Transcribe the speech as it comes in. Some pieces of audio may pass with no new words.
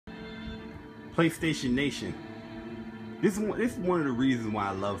PlayStation Nation. This is one of the reasons why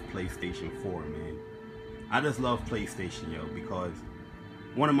I love PlayStation 4, man. I just love PlayStation, yo, because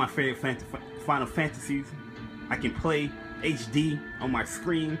one of my favorite Final Fantasies, I can play HD on my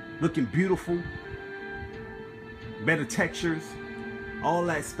screen, looking beautiful, better textures, all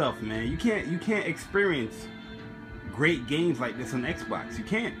that stuff, man. You can't experience great games like this on Xbox. You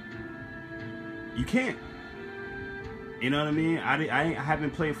can't. You know what I mean? I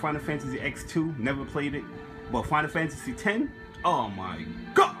haven't played Final Fantasy X2, never played it. But Final Fantasy X, oh my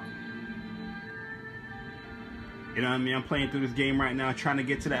god! You know what I mean? I'm playing through this game right now, trying to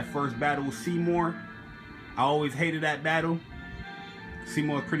get to that first battle with Seymour. I always hated that battle.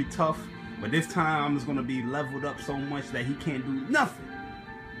 Seymour's pretty tough, but this time I'm just gonna be leveled up so much that he can't do nothing.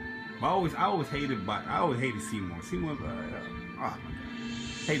 But I always hated Seymour. Seymour, oh my god,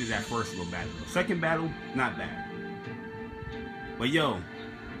 hated that first little battle. Second battle, not bad. But yo,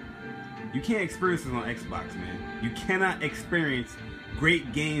 you can't experience this on Xbox, man. You cannot experience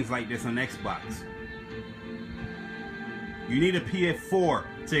great games like this on Xbox. You need a PS4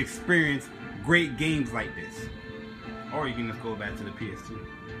 to experience great games like this. Or you can just go back to the PS2.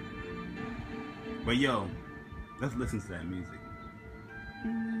 But yo, let's listen to that music.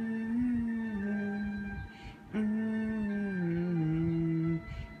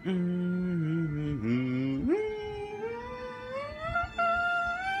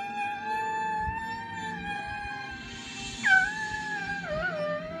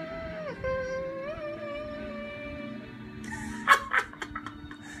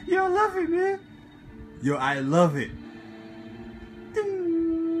 Yo, I love it, man. Yo, I love it.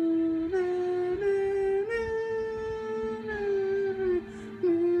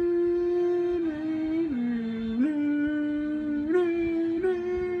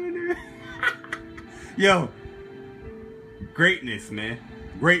 Yo, greatness, man.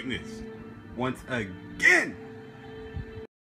 Greatness. Once again.